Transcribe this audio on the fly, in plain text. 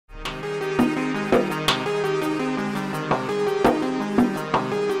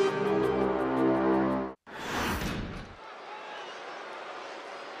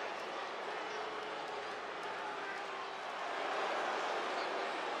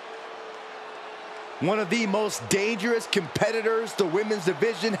one of the most dangerous competitors the women's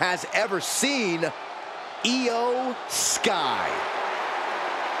division has ever seen, IYO SKY.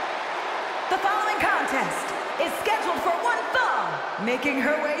 The following contest is scheduled for one fall, making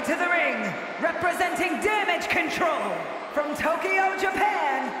her way to the ring, representing Damage Control from Tokyo,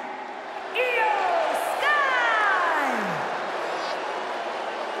 Japan, IYO SKY!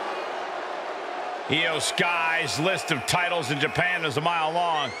 IYO SKY's list of titles in Japan is a mile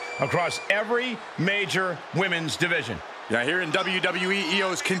long across every major women's division. Yeah, here in WWE,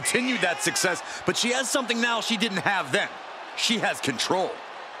 IYO's continued that success, but she has something now she didn't have then. She has control.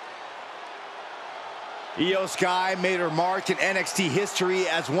 IYO SKY made her mark in NXT history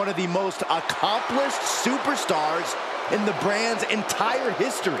as one of the most accomplished superstars in the brand's entire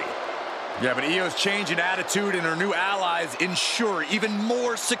history. Yeah, but IYO's change in attitude and her new allies ensure even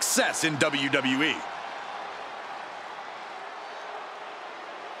more success in WWE.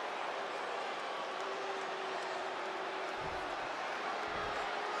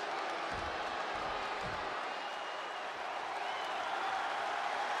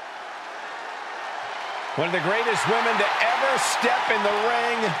 One of the greatest women to ever step in the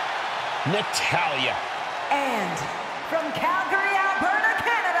ring, Natalya. And from Calgary, Alberta,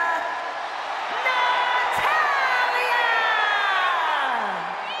 Canada, Natalya!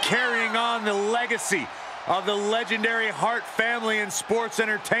 Carrying on the legacy of the legendary Hart family in sports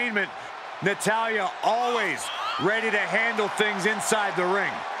entertainment, Natalya always ready to handle things inside the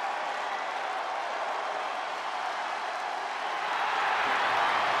ring.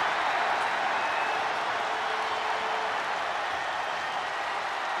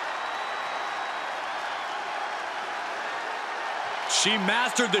 She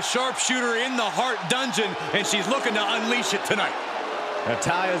mastered the sharpshooter in the Hart dungeon, and she's looking to unleash it tonight.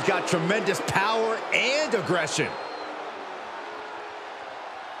 Natalya's got tremendous power and aggression.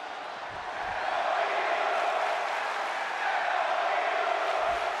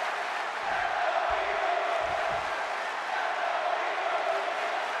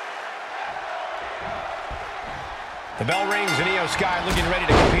 The bell rings and IYO SKY looking ready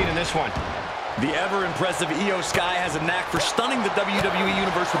to compete in this one. The ever-impressive IYO SKY has a knack for stunning the WWE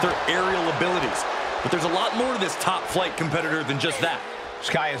Universe with her aerial abilities. But there's a lot more to this top-flight competitor than just that.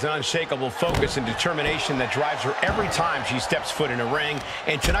 SKY has an unshakable focus and determination that drives her every time she steps foot in a ring,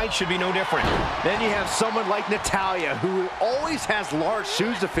 and tonight should be no different. Then you have someone like Natalya, who always has large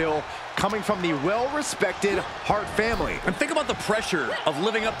shoes to fill, coming from the well-respected Hart family. And think about the pressure of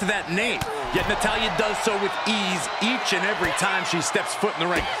living up to that name. Yet Natalya does so with ease each and every time she steps foot in the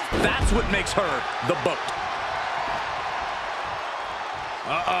ring. That's what makes her the boat.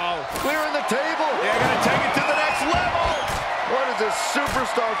 Uh-oh. Clearing the table. They're going to take it to the next level. What is this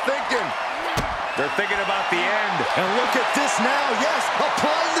superstar thinking? They're thinking about the end. And look at this now. Yes,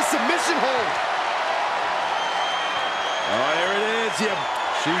 applying the submission hold. Oh, there it is.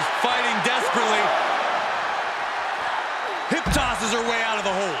 She's fighting desperately. Hip tosses her way out of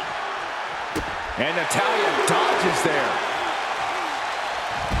the hold. And Natalya dodges there.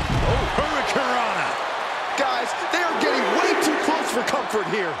 Oh, Hurricanrana. Guys, they are getting way too close for comfort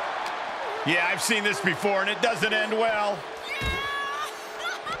here. Yeah, I've seen this before, and it doesn't end well.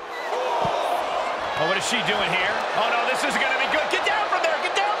 Oh, what is she doing here? Oh, no, this isn't going to be good. Get down from there!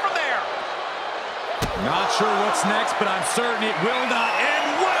 Get down from there! Not sure what's next, but I'm certain it will not end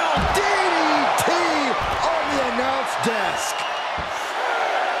well. DDT on the announce desk.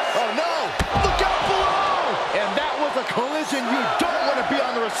 Oh, no! Look out below! And that was a collision you don't want to be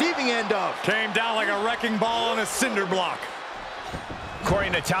on the receiving end of. Came down like a wrecking ball on a cinder block.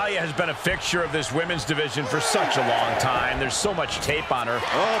 Corey, Natalya has been a fixture of this women's division for such a long time. There's so much tape on her.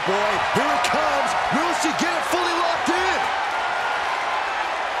 Oh, boy. Here it comes. Will she get it fully locked in?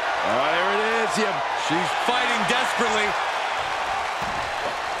 Oh, there it is. She's fighting desperately.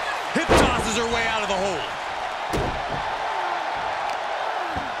 Hip tosses her way out of the hole.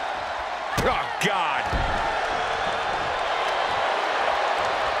 Oh, God.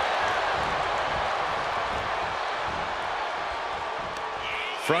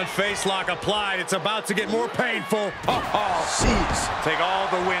 Front face lock applied. It's about to get more painful. Oh, jeez. Take all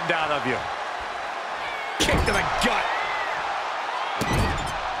the wind out of you. Kick to the gut.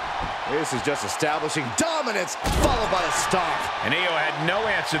 This is just establishing dominance, followed by a stomp. And IYO had no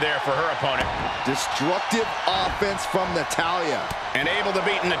answer there for her opponent. Destructive offense from Natalya. And able to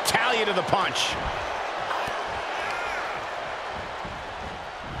beat Natalya to the punch.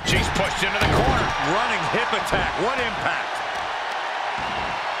 She's pushed into the corner. Running hip attack. What impact.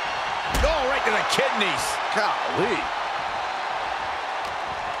 Oh, right to the kidneys. Golly.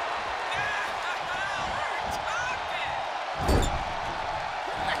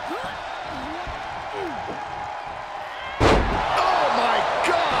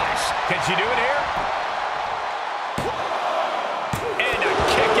 Can she do it here? And a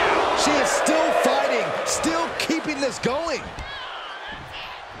kick out. She is still fighting, still keeping this going.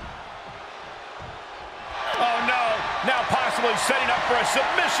 Oh, no. Now possibly setting up for a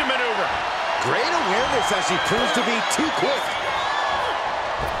submission maneuver. Great awareness as she proves to be too quick.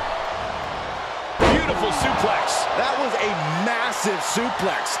 Beautiful suplex. That was a massive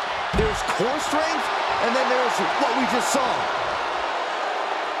suplex. There's core strength, and then there's what we just saw.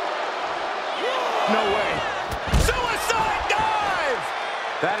 No way. Suicide dive!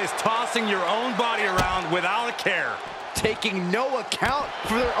 That is tossing your own body around without a care. Taking no account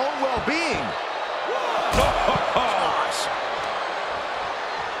for their own well-being.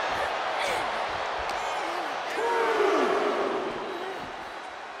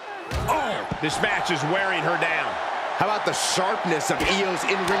 This match is wearing her down. How about the sharpness of IYO's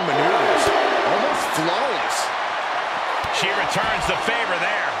in-ring maneuvers? Almost flawless. She returns the favor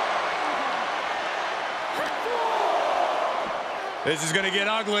there. This is going to get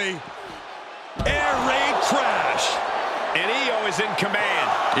ugly. Air raid crash. And IYO is in command.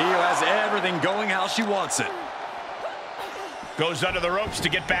 IYO has everything going how she wants it. Goes under the ropes to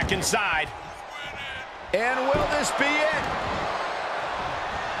get back inside. And will this be it?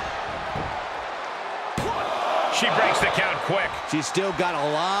 She breaks the count quick. She's still got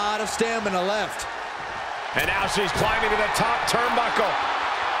a lot of stamina left. And now she's climbing to the top turnbuckle.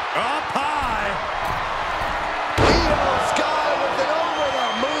 Up high. IYO SKY with an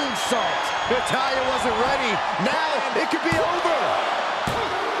over-the-moonsault. Natalya wasn't ready. Now it could be over.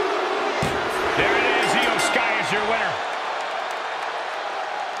 There it is. IYO SKY is your winner.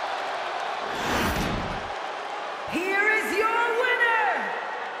 Here is your winner,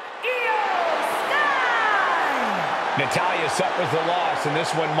 IYO SKY! Natalya suffers the loss, and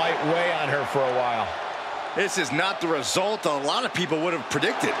this one might weigh on her for a while. This is not the result a lot of people would have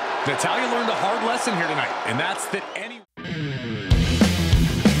predicted. Natalya learned a hard lesson here tonight, and that's that any...